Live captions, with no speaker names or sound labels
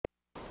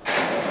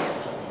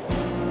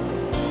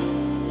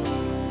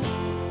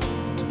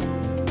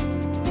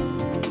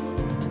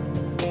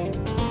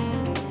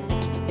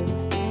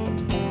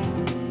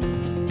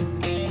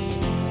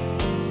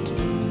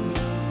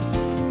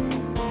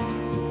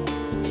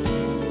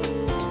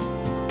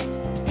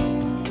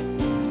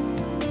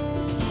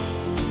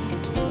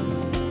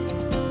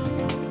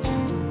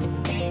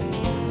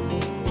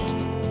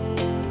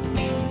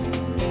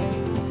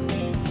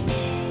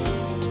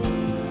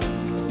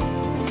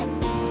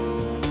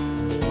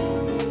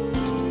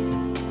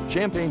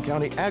Champaign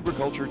County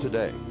Agriculture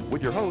Today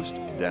with your host,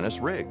 Dennis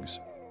Riggs.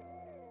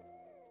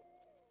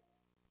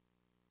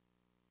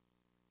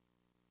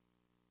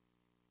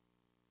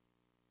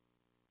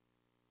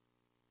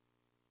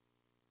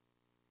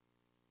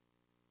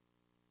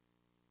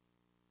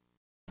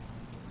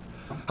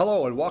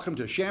 Hello and welcome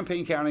to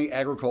Champaign County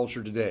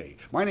Agriculture Today.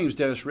 My name is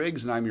Dennis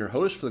Riggs and I'm your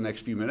host for the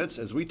next few minutes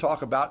as we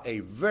talk about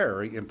a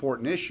very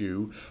important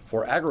issue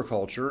for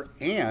agriculture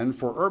and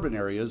for urban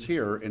areas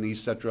here in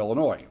East Central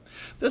Illinois.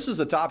 This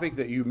is a topic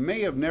that you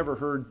may have never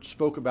heard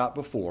spoke about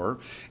before,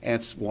 and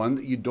it's one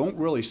that you don't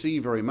really see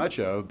very much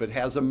of, but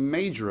has a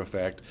major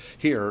effect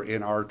here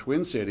in our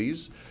Twin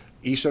Cities,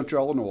 East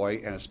Central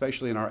Illinois, and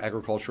especially in our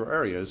agricultural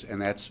areas,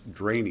 and that's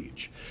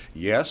drainage.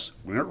 Yes,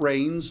 when it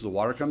rains, the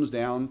water comes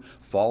down,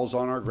 falls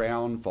on our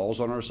ground, falls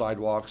on our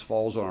sidewalks,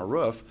 falls on our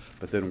roof,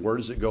 but then where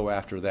does it go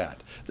after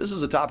that? This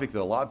is a topic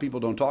that a lot of people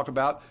don't talk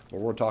about, but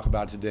we'll talk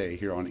about today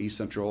here on East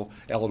Central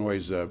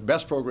Illinois'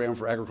 best program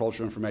for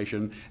agriculture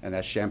information, and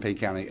that's Champaign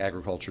County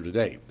Agriculture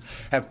Today.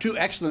 Have two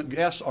excellent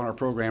guests on our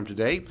program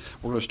today.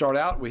 We're going to start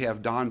out, we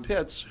have Don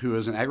Pitts, who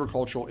is an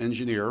agricultural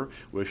engineer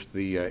with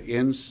the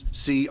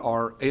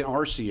NRCS.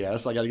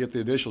 I got to get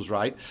the initials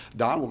right.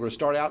 Don, we're going to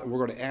start out and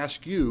we're going to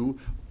ask you,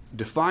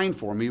 define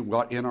for me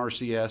what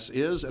NRCS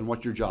is and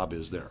what your job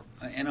is there.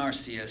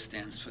 NRCS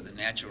stands for the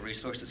Natural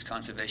Resources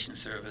Conservation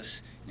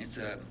Service. And it's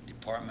a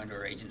department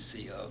or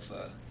agency of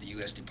the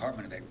U.S.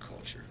 Department of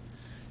Agriculture.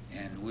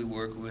 And we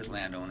work with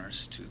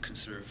landowners to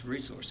conserve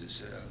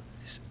resources.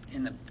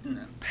 In the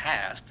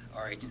past,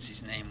 our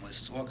agency's name was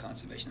Soil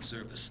Conservation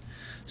Service,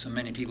 so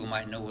many people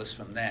might know us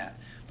from that.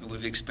 But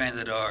we've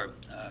expanded our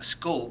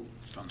scope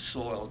from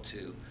soil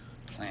to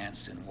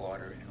plants and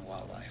water and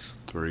wildlife.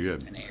 Very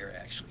good. And air,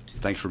 actually, too.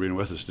 Thanks for being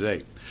with us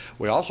today.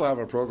 We also have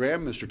a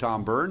program, Mr.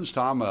 Tom Burns.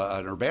 Tom,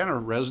 an Urbana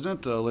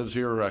resident, lives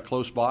here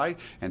close by.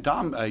 And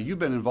Tom, you've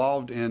been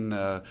involved in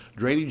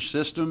drainage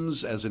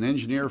systems as an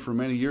engineer for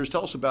many years.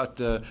 Tell us about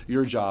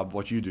your job,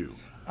 what you do.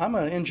 I'm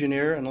an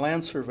engineer and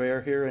land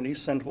surveyor here in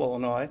East Central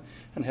Illinois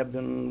and have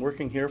been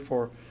working here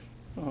for,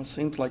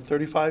 seems like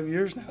 35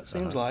 years now, it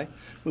seems like,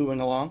 moving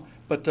along.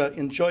 But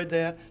enjoyed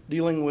that,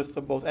 dealing with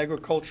both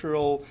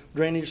agricultural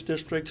drainage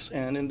districts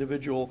and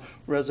individual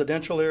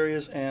residential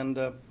areas and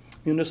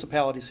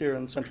municipalities here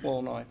in Central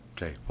Illinois.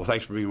 Okay, well,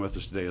 thanks for being with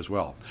us today as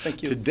well.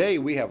 Thank you. Today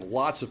we have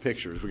lots of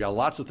pictures. We got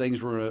lots of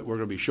things we're going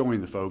to be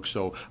showing the folks,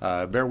 so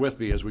bear with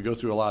me as we go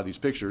through a lot of these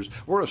pictures.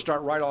 We're going to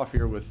start right off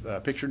here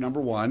with picture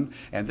number one,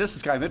 and this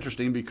is kind of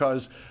interesting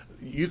because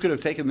you could have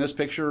taken this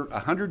picture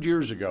 100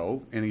 years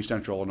ago in East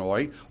Central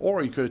Illinois,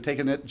 or you could have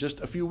taken it just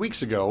a few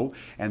weeks ago,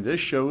 and this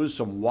shows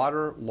some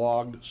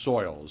waterlogged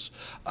soils.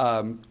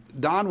 Don,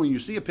 when you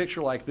see a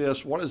picture like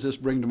this, what does this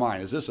bring to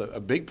mind? Is this a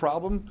big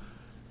problem?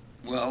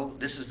 Well,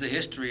 this is the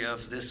history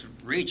of this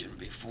region.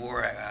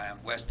 Before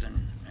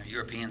Western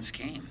Europeans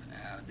came,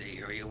 the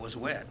area was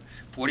wet.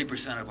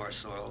 40% of our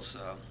soils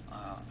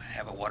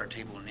have a water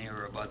table near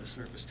or above the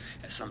surface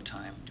at some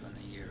time during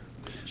the year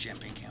within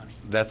Champaign County.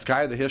 That's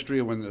kind of the history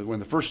of when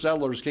the first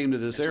settlers came to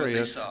this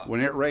area. When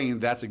it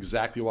rained, that's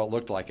exactly what it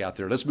looked like out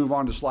there. Let's move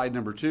on to slide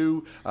number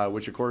two,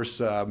 which of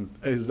course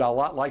is a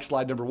lot like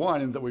slide number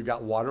one in that we've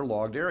got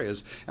waterlogged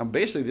areas. And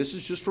basically this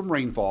is just from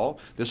rainfall.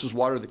 This is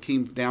water that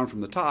came down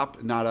from the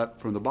top, not up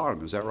from the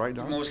bottom. Is that right,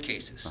 Don? In most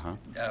cases.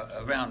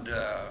 Around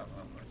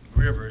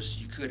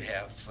rivers, you could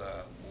have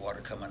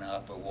water coming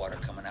up or water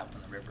coming out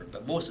from the river,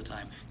 but most of the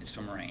time it's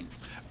from rain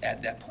at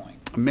that point.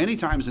 Many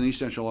times in East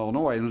Central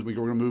Illinois, and as we're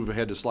going to move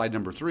ahead to slide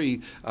number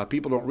three,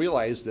 people don't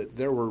realize that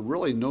there were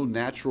really no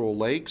natural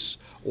lakes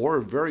or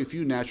very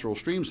few natural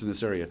streams in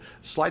this area.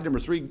 Slide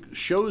number three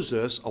shows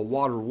us a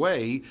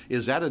waterway.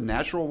 Is that a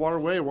natural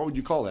waterway, or what would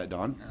you call that,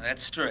 Don? Now,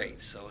 that's straight,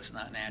 so it's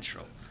not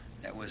natural.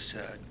 That was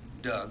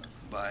dug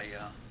by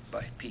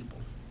people.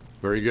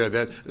 Very good.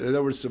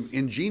 There were some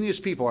ingenious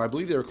people, I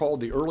believe they were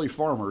called the early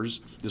farmers,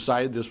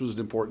 decided this was an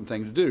important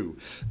thing to do.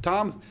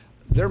 Tom,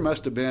 there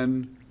must have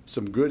been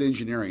some good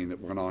engineering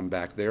that went on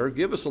back there.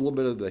 Give us a little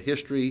bit of the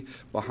history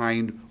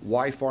behind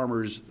why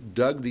farmers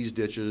dug these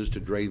ditches to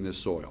drain this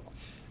soil.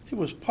 It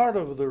was part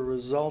of the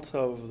result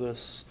of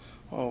this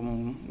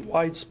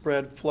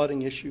widespread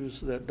flooding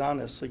issues that Don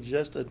has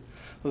suggested,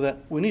 that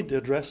we need to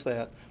address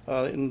that.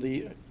 In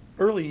the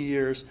early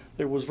years,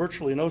 there was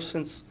virtually no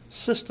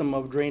system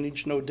of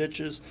drainage, no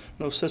ditches,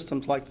 no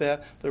systems like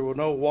that. There were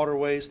no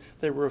waterways.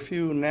 There were a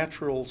few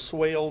natural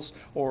swales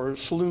or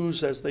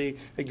sloughs as they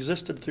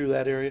existed through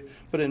that area.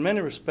 But in many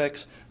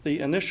respects,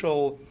 the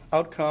initial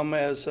outcome,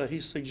 as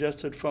he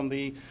suggested from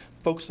the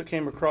folks that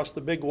came across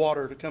the big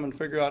water to come and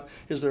figure out,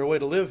 is there a way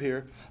to live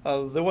here?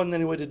 There wasn't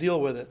any way to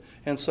deal with it.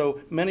 And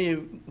so many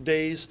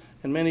days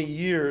and many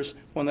years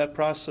when that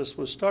process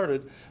was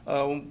started,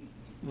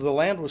 the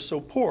land was so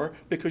poor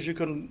because you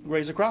couldn't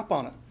raise a crop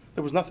on it.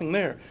 There was nothing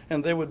there.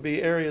 And there would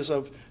be areas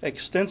of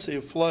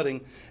extensive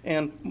flooding.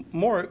 And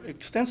more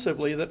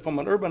extensively, that from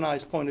an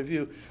urbanized point of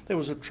view, there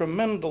was a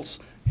tremendous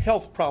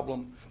health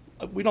problem.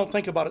 We don't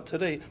think about it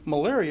today.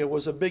 Malaria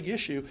was a big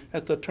issue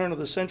at the turn of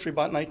the century,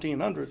 about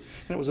 1900,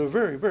 and it was a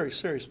very, very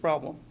serious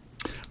problem.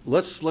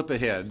 Let's slip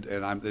ahead,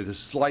 and this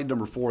slide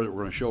number 4 that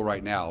we're going to show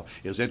right now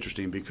is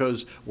interesting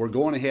because we're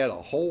going ahead a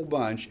whole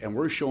bunch and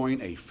we're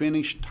showing a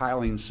finished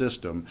tiling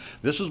system.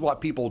 This is what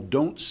people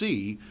don't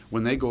see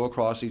when they go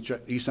across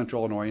East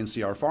Central Illinois and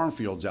see our farm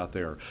fields out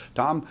there.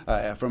 Tom,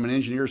 from an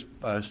engineer's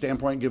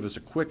standpoint, give us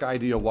a quick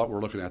idea of what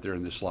we're looking at there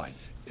in this slide.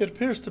 It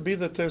appears to be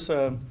that there's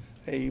a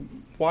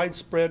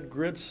widespread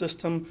grid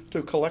system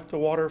to collect the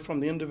water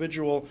from the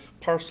individual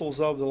parcels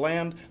of the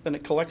land. Then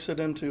it collects it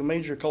into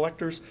major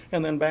collectors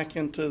and then back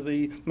into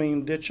the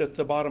main ditch at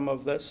the bottom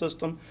of that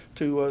system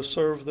to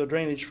serve the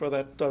drainage for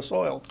that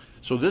soil.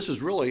 So this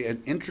is really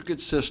an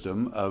intricate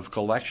system of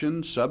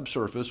collection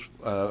subsurface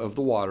of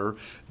the water,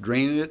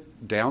 draining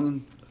it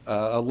down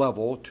a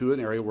level to an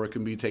area where it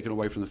can be taken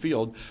away from the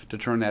field to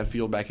turn that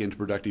field back into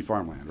productive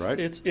farmland, right?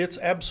 It's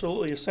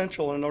absolutely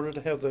essential in order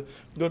to have the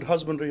good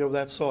husbandry of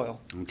that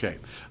soil. Okay,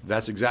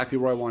 that's exactly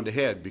where I wanted to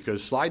head,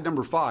 because slide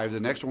number 5,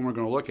 the next one we're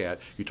going to look at,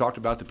 you talked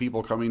about the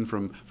people coming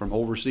from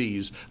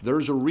overseas.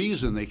 There's a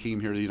reason they came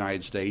here to the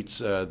United States,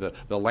 the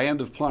land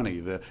of plenty,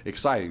 the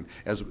exciting,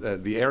 as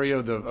the area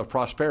of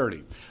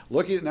prosperity.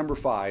 Looking at number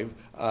 5,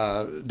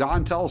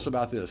 Don, tell us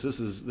about this.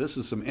 This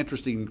is some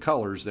interesting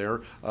colors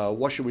there.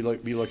 What should we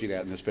be looking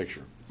at in this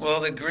picture?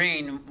 Well, the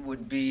green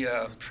would be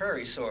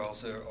prairie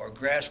soils or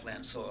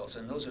grassland soils,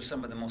 and those are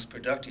some of the most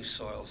productive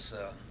soils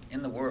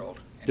in the world.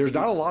 There's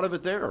not a lot of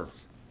it there.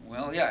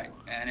 Well, yeah,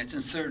 and it's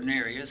in certain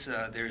areas.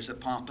 There's the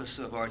Pampas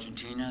of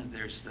Argentina,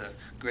 there's the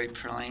Great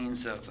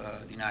Plains of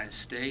the United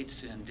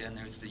States, and then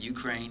there's the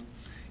Ukraine,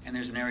 and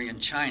there's an area in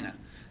China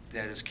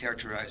that is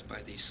characterized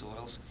by these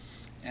soils.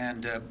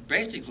 And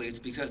basically, it's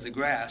because the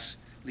grass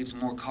leaves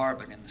more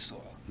carbon in the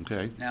soil.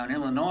 Okay. Now, in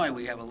Illinois,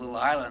 we have a little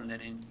island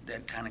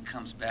that kind of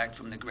comes back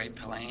from the Great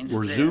Plains.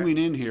 We're zooming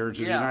in here to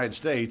the United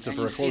States and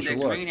for a closer look. you see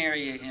the green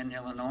area in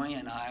Illinois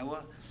and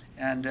Iowa,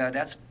 and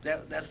that's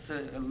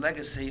the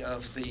legacy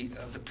of the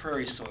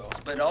prairie soils.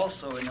 But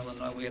also in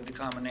Illinois, we have the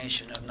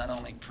combination of not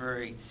only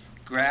prairie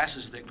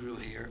grasses that grew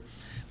here,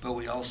 but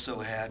we also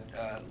had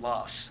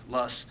loess,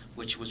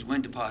 which was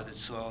wind deposit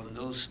soil, and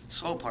those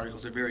soil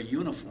particles are very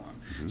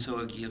uniform, so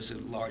it gives a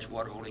large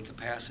water holding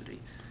capacity.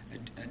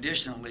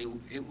 Additionally,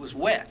 it was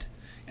wet,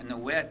 and the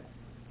wet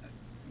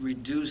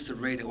reduced the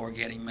rate of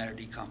organic matter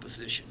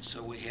decomposition.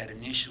 So we had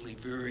initially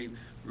very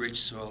rich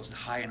soils,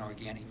 high in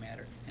organic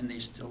matter, and they're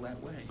still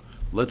that way.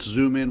 Let's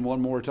zoom in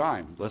one more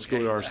time. Let's go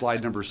to our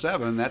slide number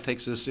 7. That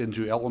takes us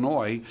into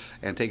Illinois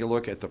and take a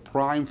look at the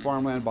prime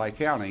farmland by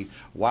county.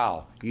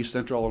 Wow, East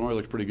Central Illinois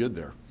looks pretty good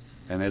there.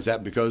 And is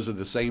that because of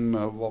the same,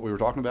 what we were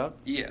talking about?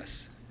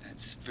 Yes,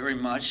 it's very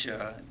much.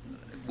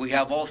 We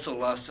have also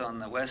loss on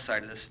the west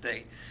side of the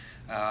state.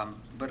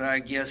 But I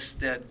guess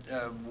that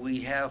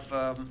we have,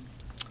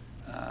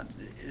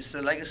 it's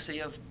the legacy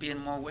of being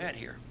more wet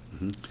here.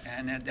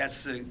 And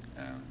that's the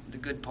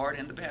good part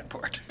and the bad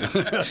part.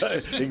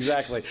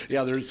 Exactly.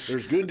 Yeah,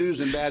 there's good news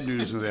and bad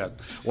news in that.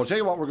 Well, I'll tell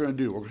you what we're going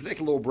to do. We're going to take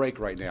a little break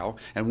right now,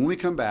 and when we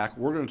come back,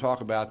 we're going to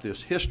talk about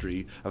this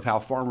history of how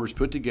farmers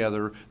put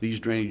together these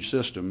drainage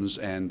systems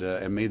and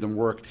made them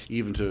work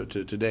even to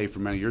today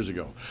from many years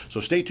ago. So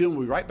stay tuned.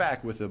 We'll be right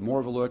back with more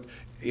of a look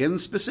in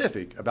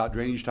specific about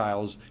drainage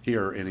tiles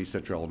here in East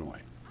Central Illinois.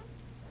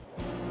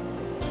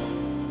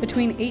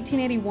 Between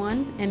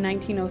 1881 and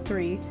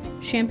 1903,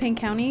 Champaign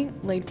County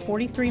laid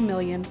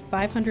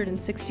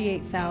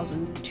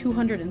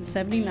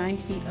 43,568,279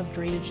 feet of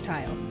drainage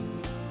tile.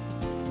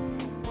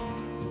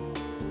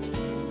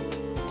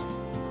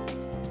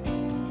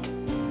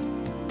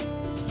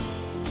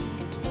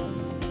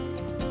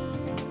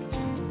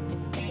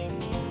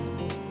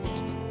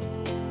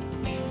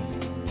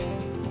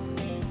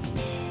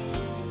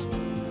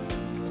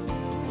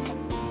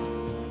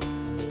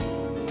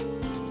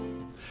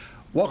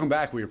 Welcome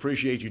back. We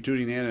appreciate you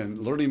tuning in and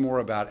learning more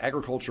about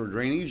agriculture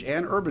drainage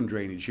and urban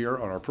drainage here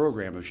on our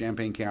program of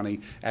Champaign County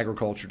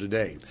Agriculture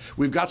Today.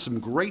 We've got some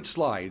great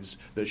slides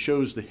that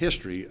shows the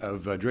history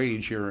of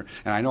drainage here,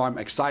 and I know I'm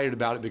excited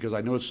about it because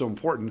I know it's so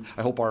important.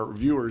 I hope our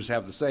viewers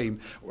have the same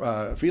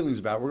feelings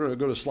about it. We're going to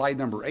go to slide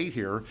number 8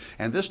 here,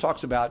 and this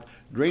talks about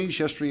drainage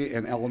history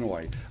in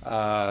Illinois.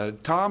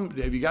 Tom,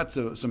 have you got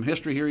some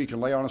history here you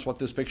can lay on us what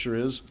this picture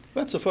is?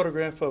 That's a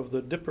photograph of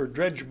the Dipper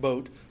dredge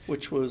boat,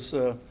 which was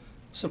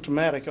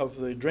symptomatic of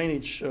the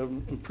drainage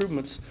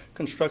improvements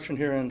construction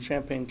here in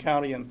Champaign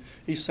County and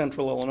East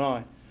Central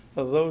Illinois.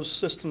 Those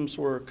systems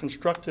were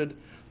constructed,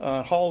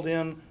 hauled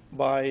in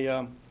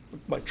by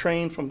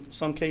train from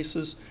some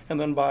cases, and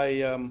then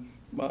by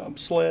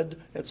sled,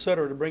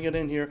 etc., to bring it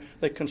in here.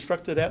 They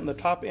constructed that in the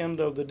top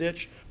end of the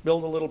ditch,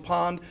 built a little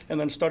pond, and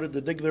then started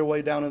to dig their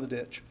way down in the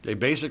ditch. They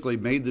basically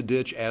made the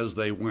ditch as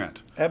they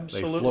went.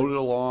 Absolutely. They floated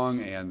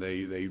along, and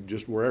they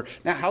just were.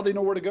 Now, how do they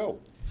know where to go?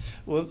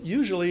 Well,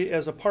 usually,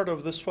 as a part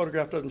of this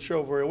photograph doesn't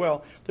show very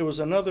well, there was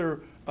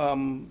another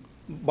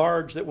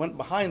barge that went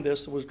behind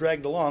this that was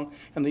dragged along,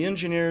 and the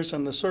engineers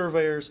and the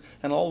surveyors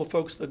and all the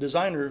folks, the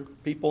designer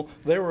people,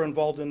 they were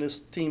involved in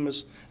this team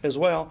as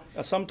well,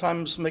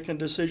 sometimes making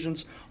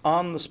decisions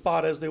on the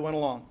spot as they went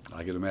along.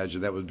 I can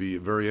imagine that would be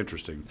very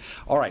interesting.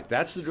 All right,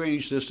 that's the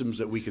drainage systems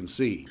that we can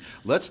see.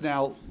 Let's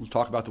now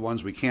talk about the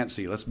ones we can't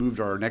see. Let's move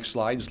to our next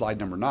slide, slide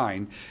number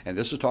 9, and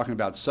this is talking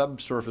about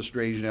subsurface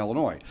drainage in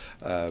Illinois.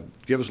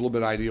 Give us a little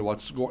bit of idea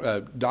what's going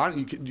on.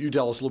 Don, you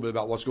tell us a little bit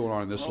about what's going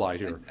on in this slide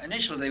here.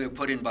 Initially, they were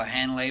put in by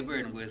hand labor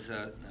and with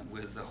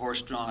the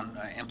horse-drawn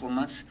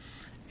implements,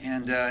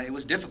 and it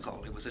was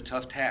difficult. It was a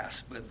tough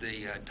task, but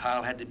the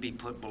tile had to be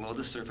put below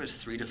the surface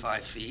 3 to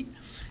 5 feet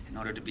in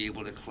order to be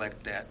able to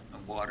collect that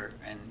water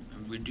and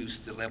reduce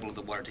the level of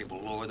the water table,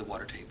 lower the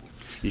water table.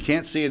 You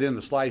can't see it in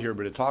the slide here,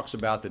 but it talks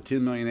about the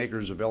 10 million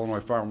acres of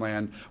Illinois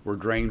farmland were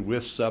drained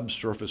with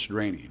subsurface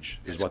drainage,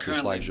 is what this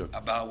slide shows.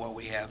 About what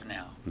we have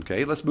now.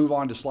 Okay, let's move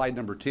on to slide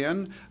number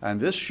 10, and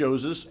this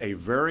shows us a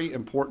very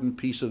important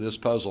piece of this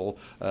puzzle.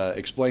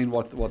 Explain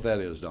what that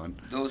is, Don.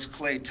 Those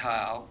clay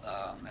tile,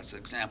 that's an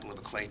example of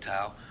a clay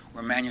tile,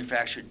 were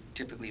manufactured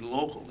typically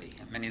locally,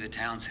 and many of the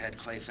towns had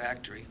clay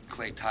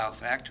tile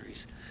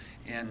factories.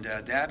 And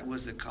that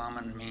was the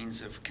common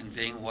means of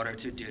conveying water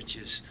to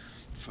ditches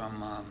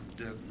from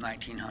the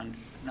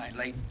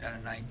late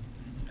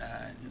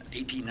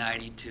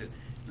 1890 to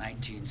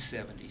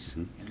 1970s,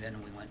 and then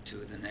we went to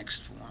the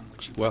next form,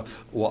 which you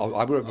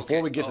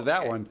before we get to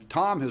that one,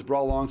 Tom has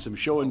brought along some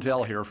show and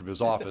tell here from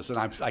his office, and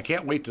I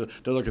can't wait to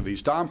look at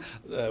these. Tom,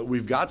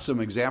 we've got some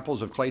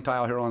examples of clay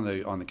tile here on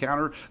the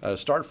counter.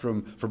 Start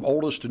from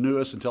oldest to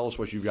newest and tell us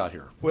what you've got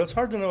here. Well, it's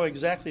hard to know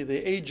exactly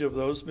the age of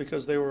those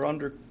because they were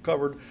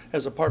undercovered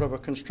as a part of a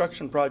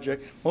construction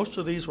project. Most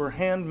of these were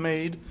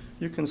handmade.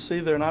 You can see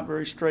they're not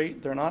very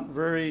straight, they're not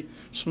very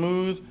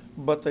smooth,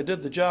 but they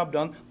did the job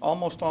done.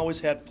 Almost always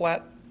had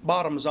flat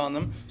bottoms on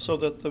them so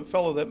that the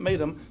fellow that made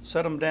them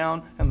set them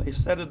down and they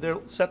set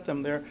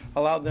them there,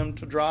 allowed them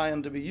to dry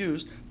and to be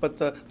used. But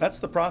that's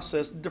the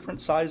process,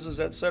 different sizes,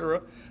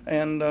 etc.,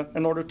 and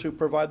in order to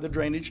provide the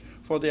drainage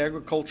for the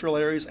agricultural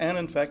areas and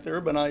in fact the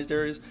urbanized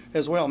areas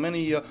as well.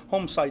 Many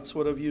home sites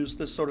would have used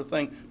this sort of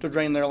thing to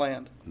drain their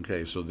land.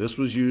 Okay, so this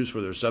was used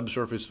for their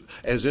subsurface.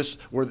 Is this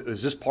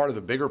part of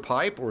the bigger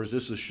pipe, or is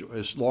this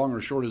as long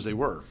or short as they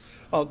were?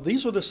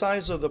 These were the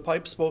size of the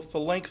pipes, both the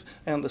length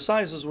and the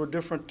sizes were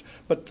different,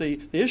 but the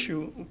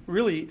issue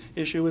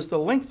is the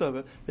length of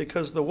it,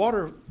 because the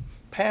water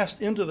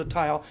passed into the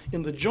tile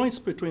in the joints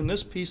between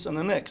this piece and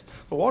the next.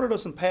 The water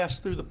doesn't pass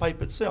through the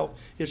pipe itself,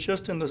 it's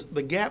just in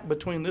the gap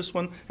between this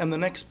one and the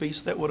next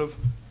piece that would have,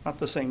 not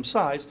the same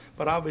size,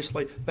 but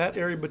obviously that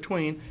area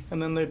between,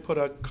 and then they'd put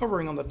a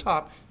covering on the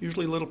top,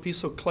 usually a little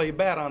piece of clay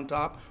bat on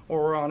top,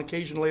 or on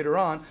occasion later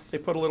on, they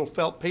put a little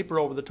felt paper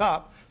over the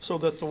top, so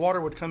that the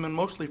water would come in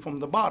mostly from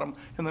the bottom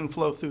and then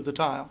flow through the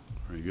tile.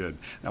 Very good.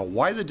 Now,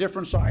 why the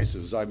different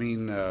sizes? I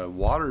mean,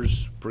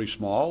 water's pretty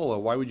small.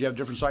 Why would you have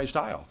different size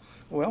tile?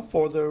 Well,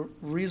 for the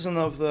reason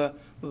of the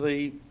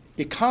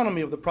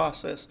economy of the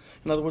process.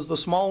 In other words, the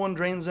small one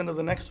drains into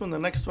the next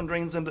one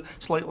drains into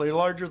slightly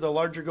larger, the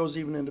larger goes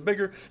even into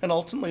bigger, and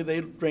ultimately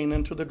they drain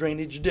into the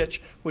drainage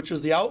ditch, which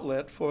is the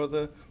outlet for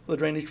the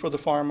drainage for the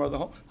farm or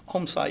the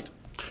home site.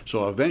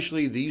 So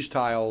eventually these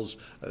tiles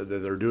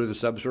that are doing the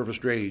subsurface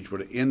drainage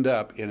would end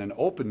up in an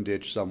open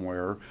ditch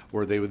somewhere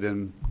where they would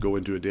then go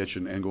into a ditch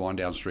and go on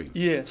downstream.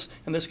 Yes.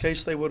 In this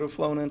case, they would have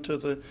flown into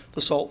the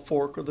Salt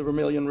Fork or the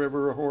Vermilion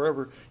River or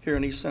wherever here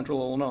in east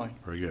central Illinois.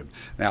 Very good.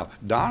 Now,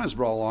 Don has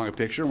brought along a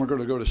picture, and we're going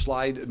to go to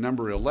slide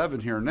number 11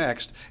 here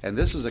next, and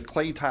this is a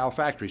clay tile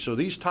factory. So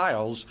these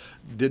tiles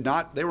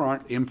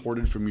weren't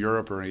imported from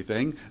Europe or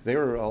anything. They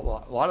were, a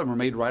lot of them are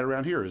made right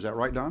around here. Is that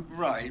right, Don?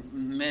 Right.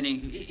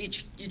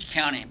 Each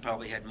county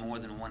probably had more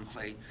than one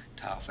clay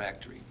tile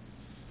factory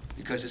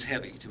because it's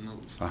heavy to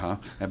move.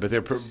 But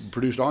they're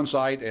produced on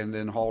site and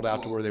then hauled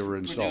out to where they were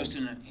installed.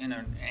 Produced in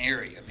an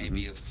area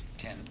maybe of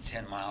 10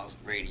 miles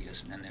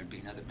radius, and then there'd be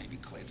another maybe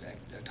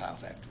tile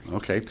factory.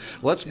 Okay,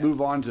 let's move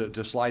on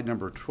to slide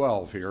number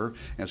 12 here, and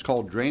it's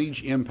called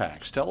drainage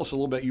impacts. Tell us a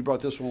little bit. You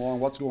brought this one along.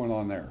 What's going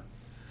on there?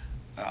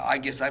 I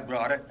guess I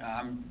brought it.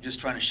 I'm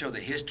just trying to show the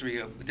history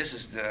of, this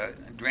is the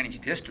drainage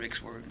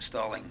districts. We're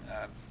installing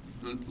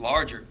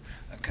larger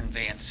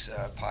conveyance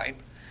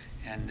pipe,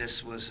 and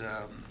this was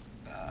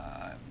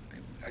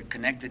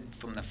connected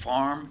from the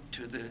farm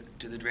to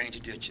the drainage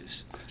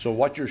ditches. So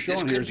what you're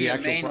showing here is the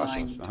actual this could be a process.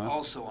 main line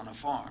also on a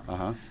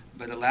farm.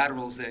 But the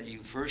laterals that you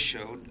first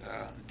showed,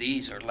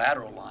 these are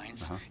lateral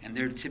lines, and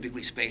they're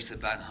typically spaced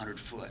about 100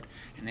 foot,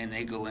 and then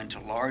they go into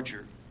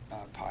larger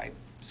pipe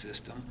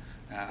system,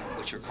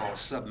 which are called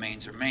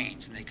submains or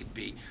mains, and they could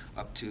be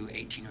up to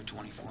 18 or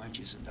 24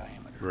 inches in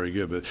diameter. Very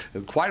good, but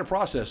quite a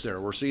process there.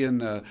 We're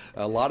seeing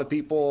a lot of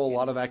people, a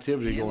lot of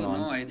activity going on.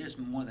 In Illinois, there's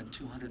more than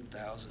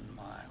 200,000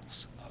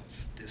 miles of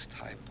this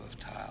type of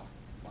tile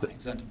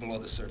lines below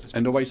the surface.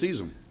 And nobody sees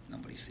them.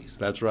 Nobody sees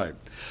them. That's right.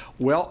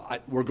 Well,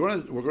 we're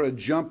going to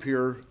jump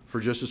here for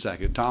just a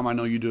second. Tom, I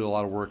know you do a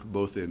lot of work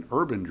both in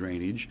urban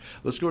drainage.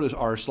 Let's go to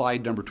our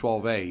slide number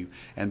 12A,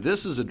 and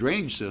this is a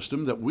drainage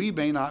system that we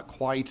may not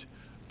quite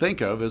think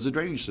of as a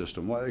drainage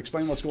system.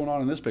 Explain what's going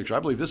on in this picture.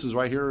 I believe this is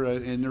right here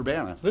in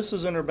Urbana. This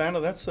is in Urbana.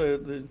 That's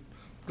the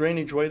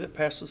drainage way that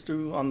passes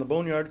through on the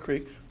Boneyard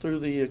Creek through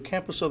the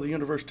campus of the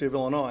University of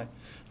Illinois.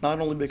 Not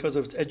only because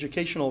of its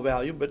educational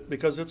value, but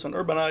because it's an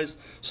urbanized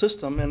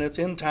system and it's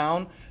in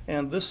town,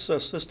 and this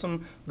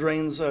system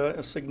drains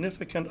a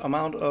significant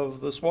amount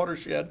of this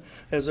watershed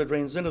as it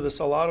drains into this.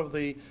 A lot of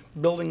the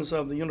buildings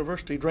of the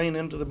university drain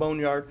into the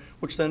Boneyard,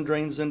 which then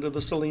drains into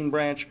the Saline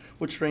Branch,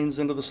 which drains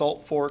into the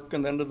Salt Fork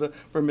and then to the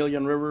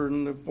Vermilion River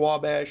and the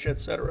Wabash, et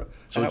cetera.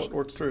 So how it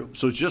works through.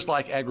 So just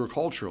like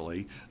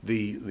agriculturally,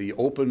 the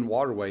open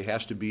waterway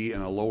has to be in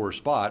a lower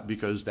spot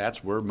because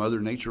that's where Mother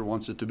Nature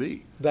wants it to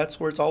be. That's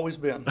where it's always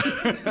been.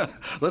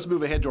 Let's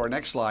move ahead to our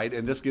next slide,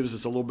 and this gives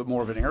us a little bit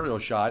more of an aerial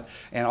shot.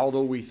 And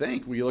although we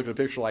think, when you look at a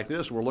picture like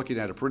this, we're looking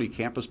at a pretty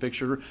campus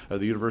picture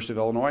of the University of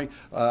Illinois.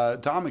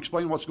 Tom,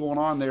 explain what's going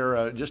on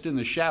there just in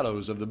the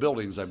shadows of the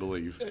buildings, I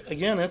believe.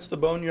 Again, it's the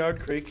Boneyard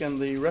Creek, and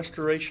the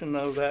restoration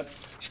of that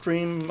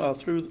stream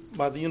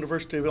by the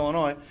University of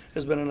Illinois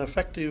has been an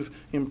effective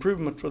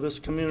improvement for this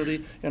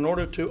community in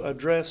order to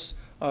address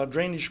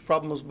drainage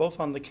problems both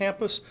on the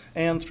campus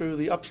and through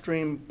the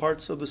upstream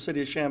parts of the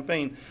city of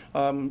Champaign.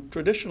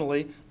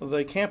 Traditionally,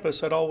 the campus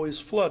had always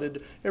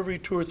flooded every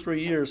 2 or 3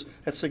 years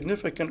at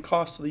significant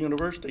cost to the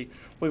university.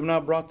 We've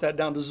now brought that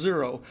down to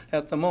zero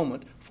at the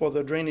moment for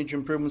the drainage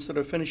improvements that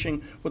are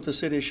finishing with the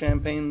city of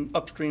Champaign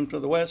upstream to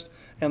the west,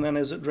 and then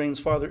as it drains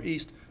farther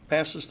east,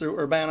 passes through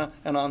Urbana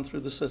and on through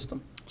the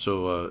system.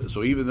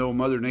 So even though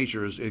Mother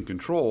Nature is in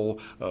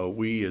control,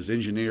 we as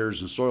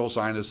engineers and soil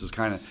scientists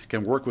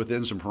can work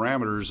within some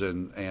parameters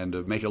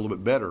and make it a little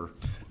bit better.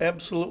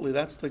 Absolutely.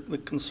 That's the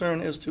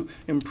concern, is to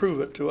improve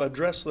it, to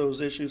address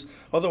those issues.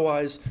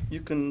 Otherwise,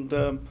 you can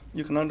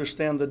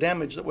understand the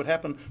damage that would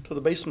happen to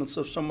the basements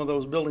of some of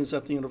those buildings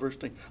at the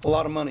university. A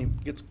lot of money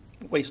gets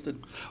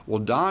wasted. Well,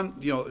 Don,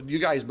 you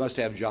guys must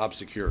have job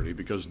security,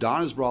 because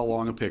Don has brought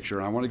along a picture,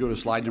 and I want to go to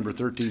slide number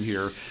 13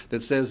 here,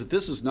 that says that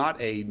this is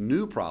not a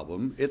new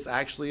problem. It's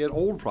actually an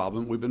old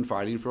problem we've been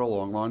fighting for a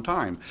long, long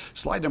time.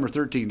 Slide number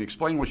 13,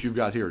 explain what you've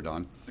got here,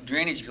 Don.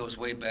 Drainage goes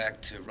way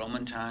back to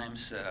Roman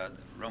times. The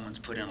Romans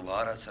put in a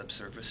lot of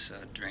subsurface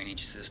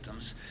drainage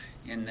systems.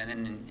 And then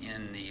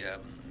in the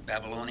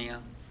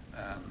Babylonia,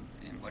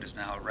 in what is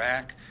now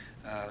Iraq,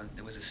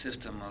 there was a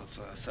system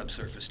of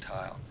subsurface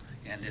tile.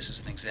 And this is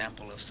an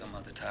example of some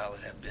of the tile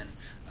that have been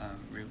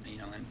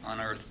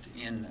unearthed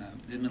in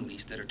the Middle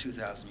East that are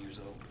 2,000 years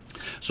old.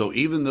 So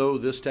even though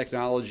this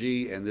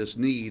technology and this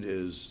need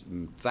is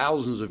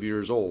thousands of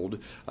years old,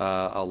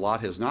 a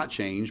lot has not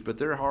changed, but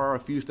there are a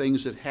few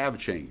things that have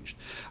changed.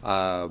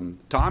 Tom,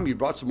 you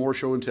brought some more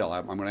show and tell.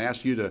 I'm going to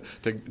ask you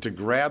to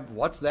grab,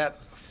 what's that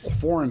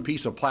foreign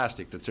piece of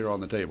plastic that's here on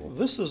the table?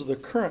 This is the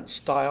current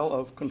style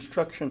of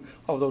construction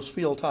of those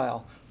field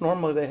tile.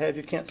 Normally they have,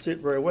 you can't see it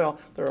very well,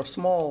 there are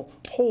small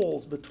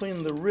holes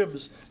between the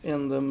ribs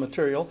in the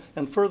material,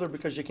 and further,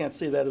 because you can't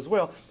see that as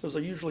well, there's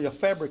usually a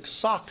fabric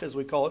sock, as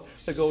we call it,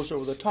 that goes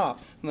over the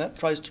top, and that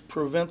tries to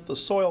prevent the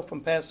soil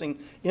from passing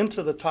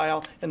into the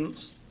tile and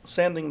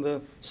sending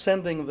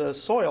the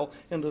soil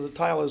into the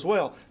tile as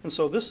well. And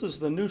so this is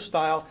the new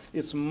style.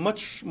 It's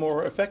much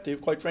more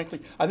effective, quite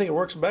frankly. I think it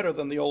works better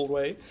than the old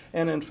way,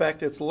 and in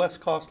fact it's less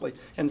costly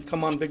and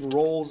come on big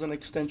rolls and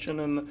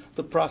extension, and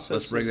the process.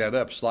 Let's bring that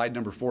up, slide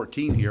number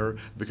 14 here,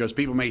 because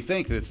people may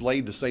think that it's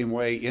laid the same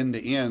way end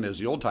to end as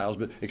the old tiles,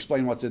 but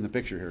explain what's in the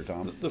picture here,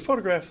 Tom. The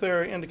photograph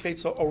there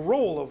indicates a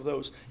roll of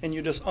those, and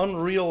you just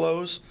unreel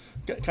those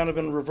kind of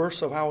in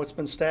reverse of how it's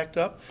been stacked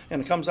up,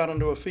 and it comes out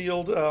into a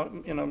field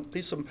in a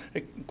piece of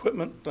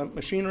equipment,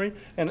 machinery,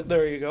 and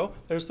there you go.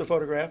 There's the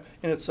photograph,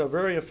 and it's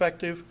very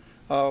effective,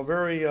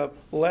 very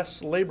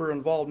less labor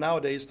involved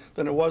nowadays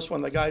than it was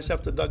when the guys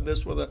have to dug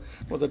this with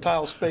a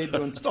tile spade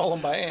to install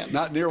them by hand.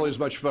 Not nearly as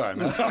much fun.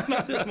 No,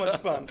 not as much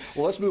fun.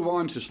 Well, let's move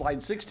on to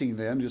slide 16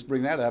 then. Just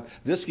bring that up.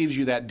 This gives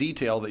you that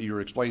detail that you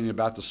were explaining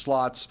about the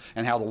slots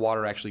and how the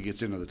water actually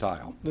gets into the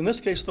tile. In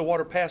this case, the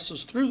water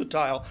passes through the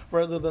tile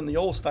rather than the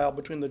old style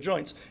between the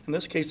joints. In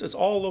this case, it's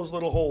all those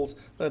little holes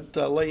that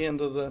lay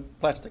into the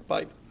plastic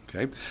pipe.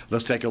 Okay,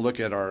 let's take a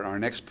look at our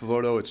next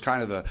photo. It's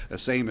kind of the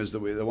same as the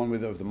one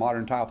with the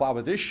modern tile plow,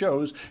 but this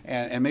shows,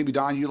 and maybe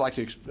Don, you'd like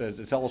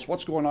to tell us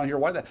what's going on here.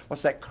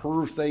 What's that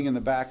curved thing in the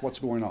back? What's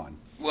going on?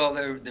 Well,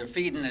 they're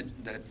feeding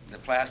the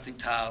plastic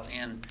tile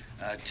in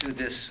to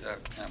this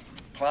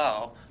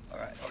plow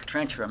or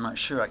trencher. I'm not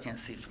sure. I can't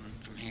see from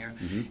here.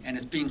 Mm-hmm. And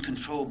it's being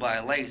controlled by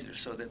a laser,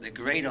 so that the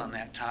grade on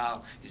that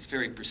tile is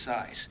very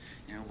precise.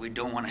 We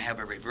don't want to have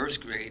a reverse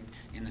grade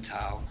in the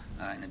tile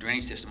in the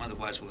drainage system.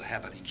 Otherwise, we'll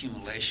have an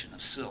accumulation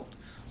of silt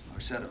or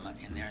sediment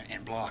in there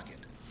and block it.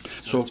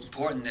 So it's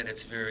important that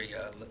it's very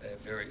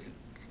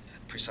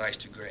precise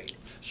to grade.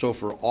 So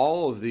for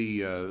all of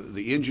the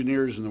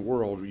engineers in the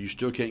world, you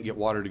still can't get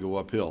water to go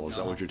uphill. Is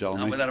that what you're telling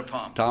me? Not without a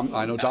pump. Tom,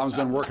 I know Tom's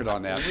been working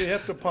on that. We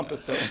have to pump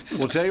it, though.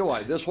 Well, tell you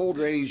what, this whole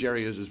drainage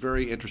area is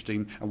very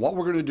interesting. And what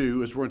we're going to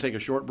do is we're going to take a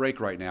short break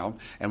right now.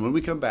 And when we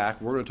come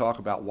back, we're going to talk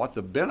about what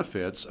the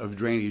benefits of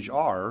drainage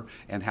are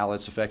and how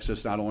it affects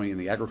us not only in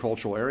the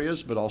agricultural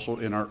areas, but also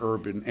in our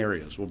urban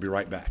areas. We'll be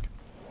right back.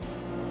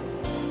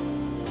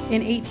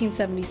 In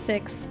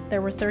 1876,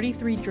 there were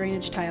 33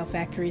 drainage tile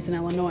factories in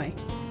Illinois.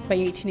 By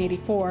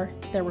 1884,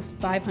 there were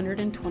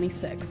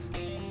 526.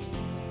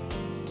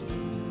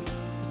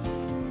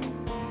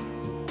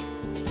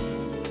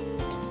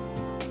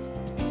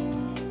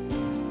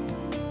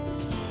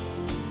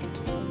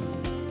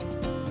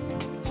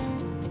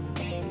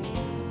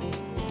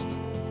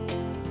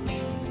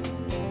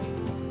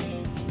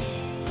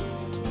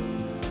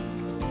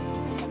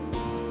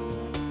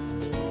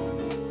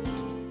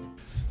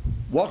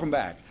 Welcome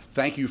back.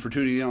 Thank you for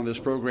tuning in on this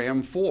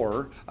program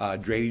for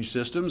drainage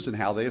systems and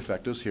how they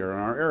affect us here in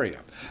our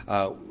area.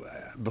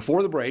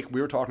 Before the break,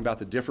 we were talking about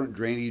the different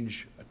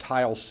drainage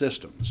tile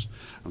systems.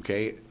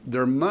 Okay,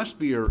 there must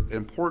be an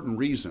important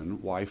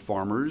reason why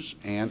farmers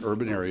and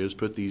urban areas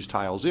put these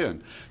tiles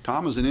in.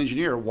 Tom, as an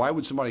engineer, why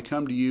would somebody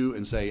come to you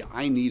and say,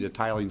 I need a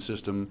tiling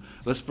system?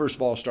 Let's first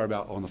of all start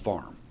out on the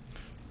farm.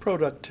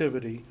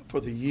 Productivity for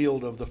the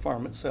yield of the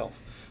farm itself.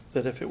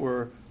 That if it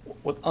were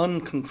with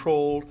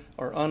uncontrolled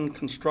or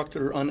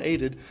unconstructed or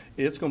unaided,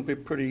 it's going to be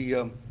pretty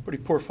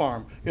poor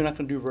farm. You're not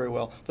going to do very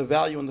well. The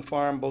value in the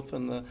farm, both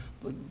in the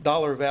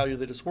dollar value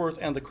that it's worth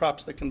and the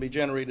crops that can be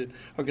generated,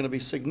 are going to be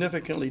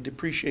significantly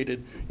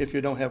depreciated if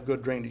you don't have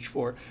good drainage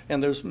for it.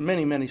 And there's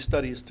many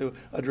studies to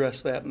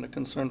address that and the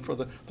concern for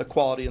the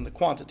quality and the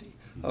quantity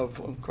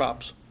of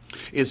crops.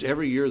 Is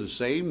every year the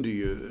same?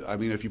 I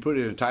mean, if you put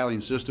it in a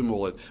tiling system,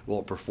 will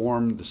it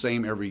perform the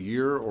same every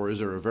year, or is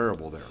there a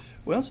variable there?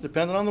 Well, it's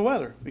dependent on the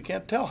weather. We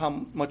can't tell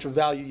how much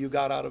value you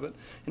got out of it.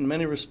 In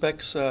many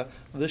respects,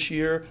 this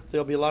year,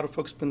 there'll be a lot of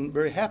folks been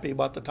very happy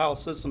about the tile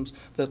systems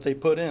that they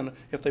put in,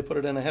 if they put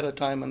it in ahead of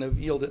time and they've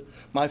yielded.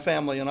 My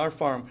family and our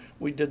farm,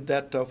 we did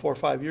that 4 or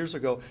 5 years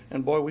ago,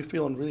 and boy, we're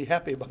feeling really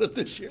happy about it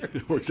this year.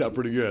 It works out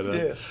pretty good, huh?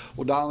 Yes.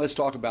 Well, Don, let's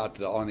talk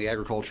about on the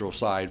agricultural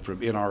side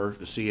from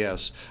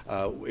NRCS.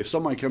 If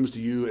somebody comes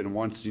to you and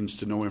wants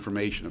to know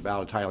information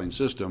about a tiling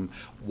system,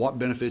 what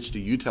benefits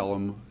do you tell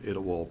them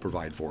it will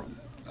provide for them?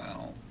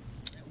 Well,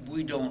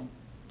 we don't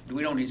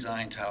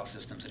design tile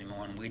systems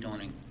anymore, and we're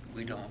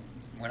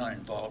not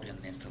involved in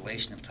the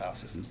installation of tile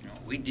systems anymore.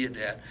 We did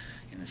that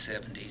in the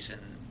 70s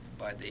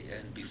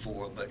and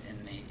before, but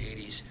in the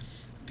 80s,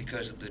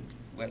 because of the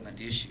wetland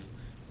issue,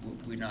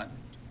 we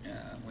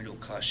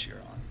don't cost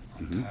share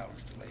on tile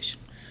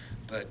installation.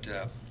 But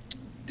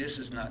this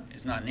is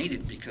not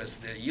needed because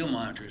the yield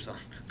monitors on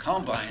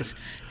combines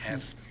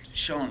have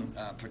shown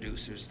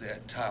producers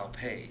that tile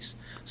pays.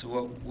 So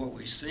what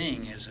we're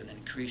seeing is an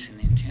increase in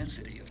the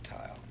intensity of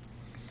tile.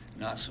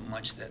 Not so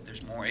much that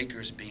there's more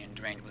acres being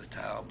drained with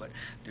tile, but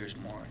they're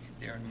more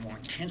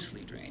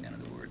intensely drained. In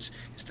other words,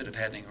 instead of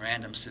having a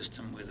random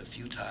system with a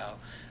few tile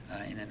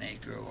in an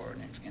acre or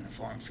in a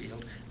farm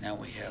field, now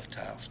we have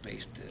tile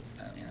spaced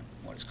in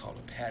what's called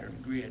a pattern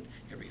grid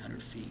every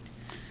 100 feet.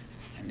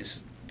 And this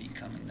is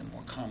becoming the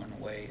more common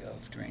way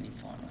of draining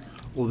farmland.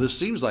 Well, this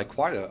seems like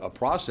quite a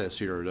process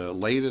here to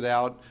lay it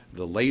out,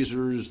 the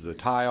lasers, the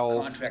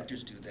tile.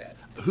 Contractors do that.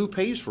 Who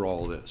pays for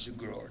all this? The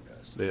grower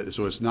does.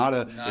 So it's not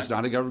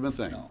a government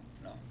thing? No.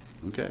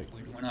 Okay.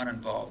 We're not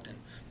involved in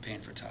paying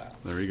for tile.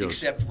 There you go.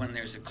 Except when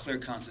there's a clear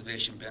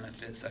conservation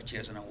benefit, such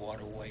as in a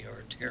waterway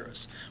or a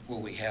terrace, where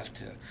we have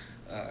to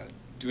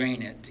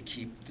drain it to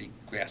keep the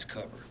grass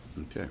cover.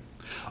 Okay.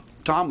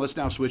 Tom, let's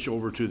now switch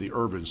over to the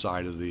urban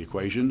side of the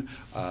equation.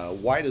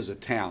 Why does a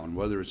town,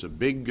 whether it's a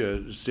big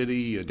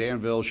city,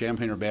 Danville,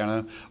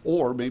 Champaign-Urbana,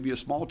 or maybe a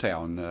small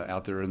town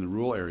out there in the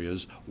rural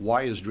areas,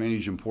 why is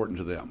drainage important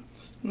to them?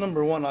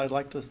 Number one, I'd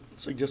like to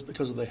suggest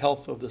because of the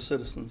health of the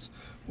citizens.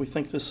 We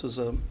think this is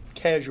a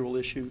casual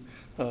issue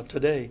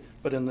today,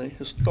 but in the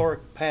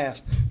historic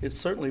past,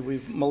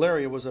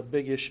 malaria was a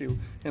big issue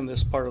in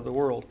this part of the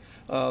world.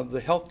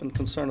 The health and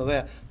concern of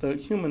that, the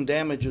human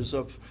damages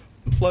of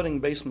flooding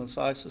basements,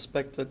 I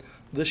suspect that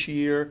this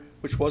year,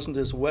 which wasn't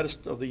as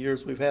wettest of the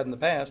years we've had in the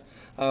past,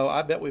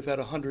 I bet we've had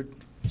 100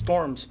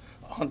 storms,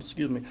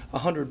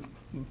 100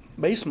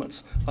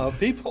 basements of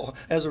people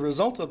as a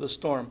result of the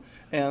storm.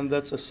 And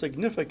that's a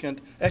significant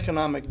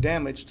economic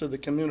damage to the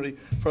community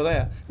for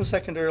that. And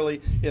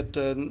secondarily, it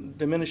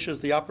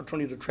diminishes the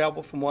opportunity to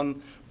travel from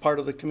one part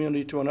of the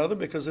community to another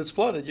because it's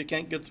flooded. You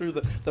can't get through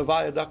the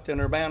viaduct in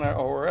Urbana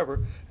or wherever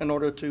in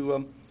order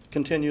to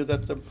continue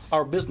that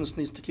our business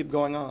needs to keep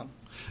going on.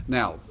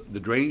 Now, the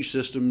drainage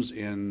systems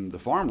in the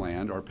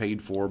farmland are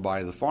paid for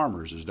by the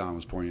farmers, as Don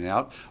was pointing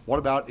out. What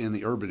about in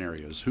the urban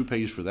areas? Who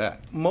pays for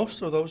that?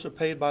 Most of those are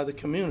paid by the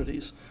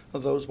communities,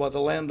 those by the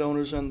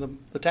landowners and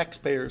the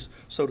taxpayers,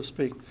 so to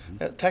speak.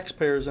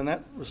 Taxpayers in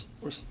that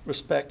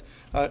respect,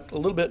 a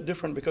little bit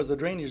different because the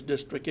drainage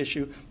district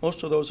issue,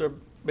 most of those are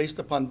based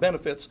upon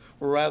benefits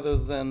rather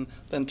than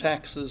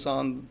taxes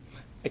on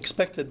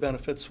expected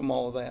benefits from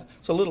all of that.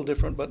 It's a little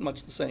different, but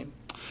much the same.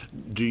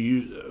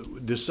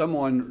 Does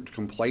someone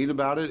complain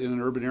about it in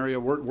an urban area?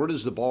 Where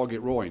does the ball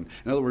get rolling?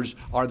 In other words,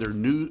 are there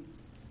new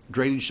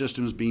drainage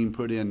systems being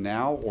put in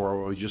now, or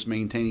are we just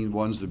maintaining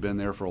ones that have been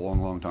there for a long,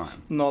 long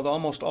time? No, they're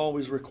almost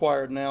always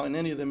required now in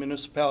any of the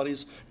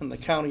municipalities, in the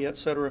county, et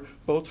cetera,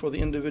 both for the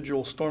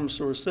individual storm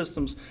sewer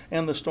systems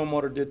and the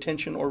stormwater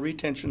detention or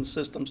retention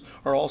systems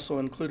are also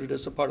included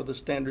as a part of the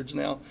standards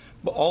now.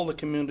 But all the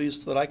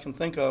communities that I can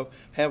think of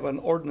have an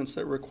ordinance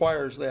that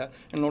requires that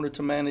in order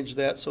to manage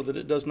that so that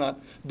it does not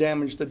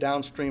damage the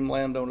downstream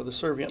landowner, the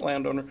servient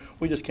landowner.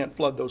 We just can't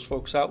flood those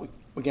folks out.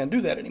 We can't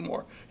do that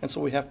anymore, and so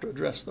we have to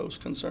address those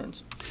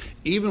concerns.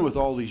 Even with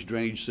all these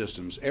drainage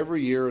systems,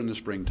 every year in the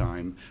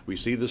springtime, we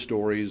see the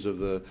stories of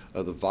the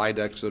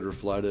viaducts that are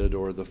flooded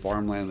or the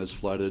farmland that's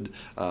flooded.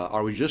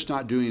 Are we just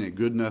not doing a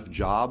good enough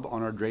job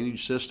on our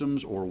drainage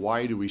systems, or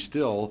why do we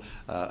still,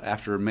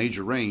 after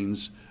major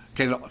rains,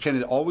 can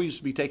it always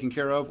be taken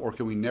care of, or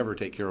can we never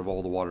take care of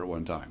all the water at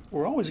one time?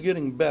 We're always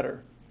getting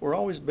better. We're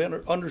always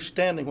better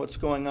understanding what's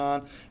going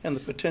on and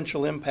the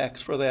potential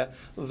impacts for that.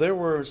 There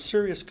were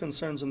serious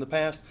concerns in the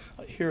past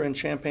here in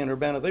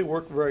Champaign-Urbana. They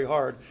work very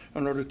hard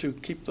in order to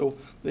keep the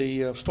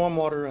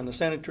stormwater and the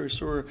sanitary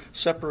sewer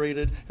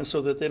separated, and so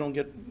that they don't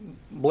get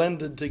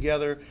blended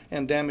together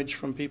and damage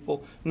from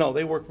people. No,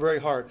 they work very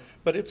hard.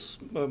 But it's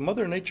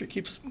Mother Nature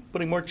keeps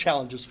putting more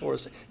challenges for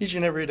us each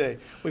and every day.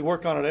 We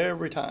work on it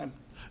every time.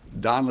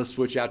 Don, let's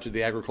switch out to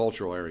the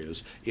agricultural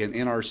areas. In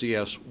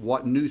NRCS,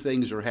 what new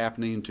things are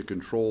happening to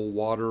control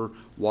water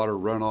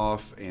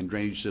runoff, and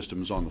drainage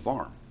systems on the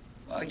farm?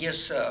 Well, I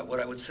guess what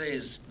I would say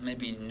is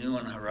maybe new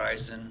on the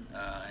horizon,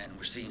 and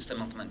we're seeing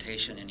some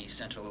implementation in East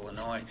Central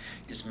Illinois,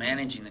 is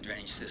managing the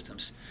drainage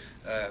systems.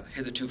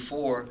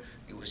 Heretofore,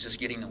 it was just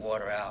getting the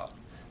water out.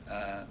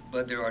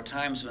 But there are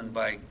times when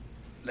by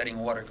letting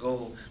water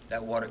go,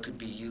 that water could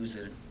be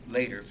used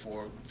later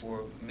for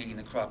meeting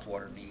the crop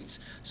water needs.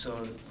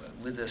 So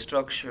with a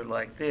structure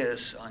like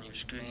this on your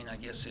screen, I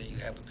guess you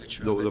have a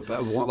picture of it.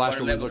 The last water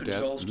one we level looked at.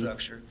 control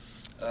structure,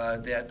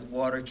 that the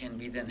water can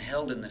be then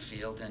held in the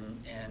field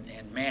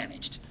and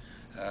managed.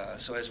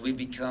 So as we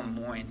become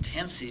more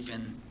intensive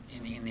in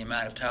the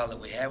amount of tile that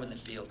we have in the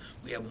field,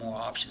 we have more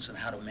options on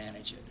how to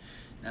manage it.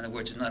 In other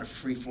words, it's not a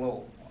free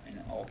flow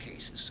in all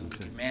cases. So we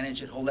can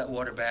manage it, hold that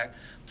water back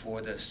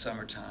for the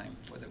summertime,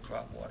 for the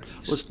crop water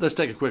use. Let's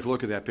take a quick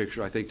look at that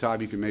picture. I think,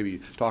 Todd, you can maybe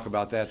talk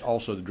about that.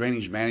 Also, the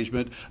drainage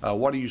management.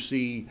 What do you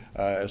see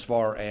as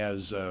far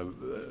as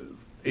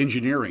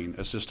engineering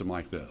a system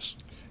like this?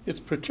 It's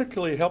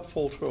particularly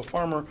helpful to a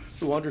farmer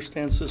who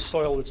understands this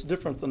soil that's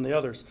different than the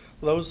others.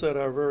 Those that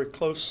are very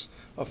close,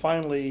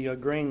 finely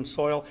grained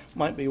soil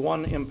might be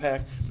one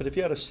impact, but if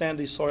you had a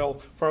sandy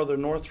soil farther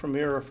north from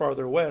here or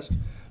farther west,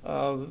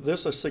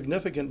 there's a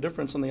significant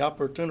difference in the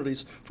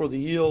opportunities for the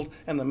yield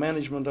and the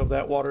management of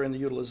that water and the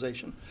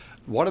utilization.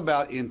 What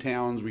about in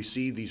towns? We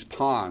see these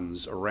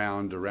ponds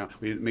around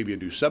maybe a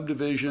new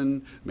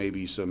subdivision,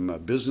 maybe some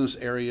business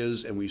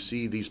areas, and we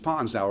see these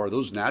ponds. Now, are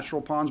those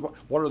natural ponds?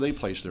 What are they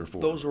placed there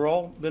for? Those are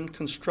all been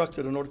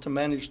constructed in order to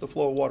manage the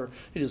flow of water.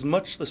 It is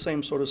much the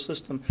same sort of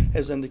system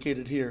as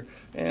indicated here.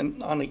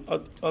 And on the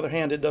other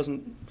hand, it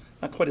doesn't,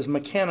 not quite as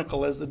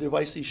mechanical as the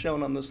device he's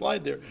shown on the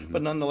slide there,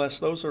 but nonetheless,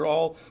 those are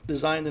all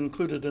designed and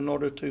included in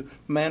order to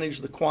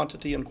manage the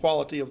quantity and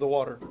quality of the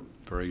water.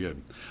 Very good.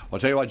 Well, I'll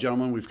tell you what,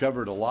 gentlemen, we've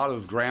covered a lot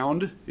of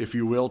ground, if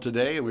you will,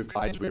 today, and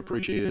we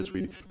appreciate it as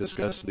we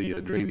discuss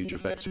the drainage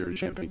effects here in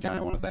Champaign County.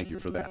 I want to thank you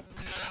for that.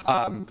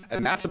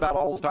 And that's about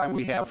all the time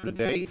we have for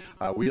today.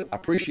 We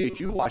appreciate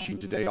you watching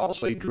today. I'll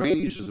say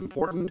drainage is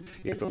important.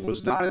 If it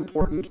was not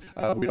important,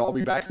 we'd all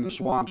be back in the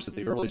swamps that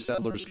the early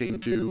settlers came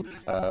to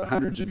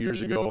hundreds of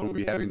years ago, and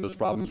we'd be having those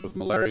problems with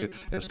malaria,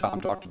 as Tom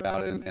talked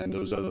about, and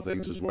those other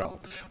things as well.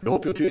 We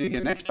hope you'll tune in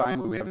again next time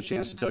when we have a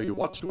chance to tell you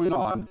what's going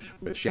on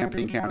with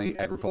Champaign County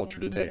Agriculture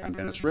Today. I'm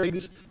Dennis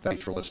Riggs.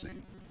 Thanks for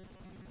listening.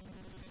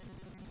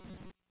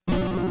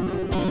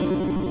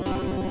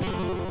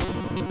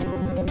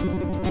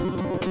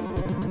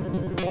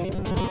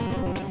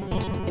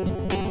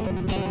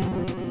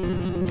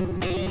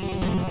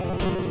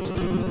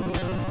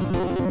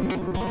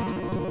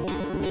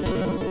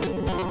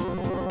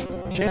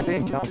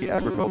 Champaign County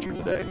Agriculture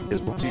Today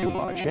is brought to you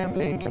by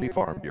Champaign County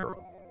Farm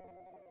Bureau.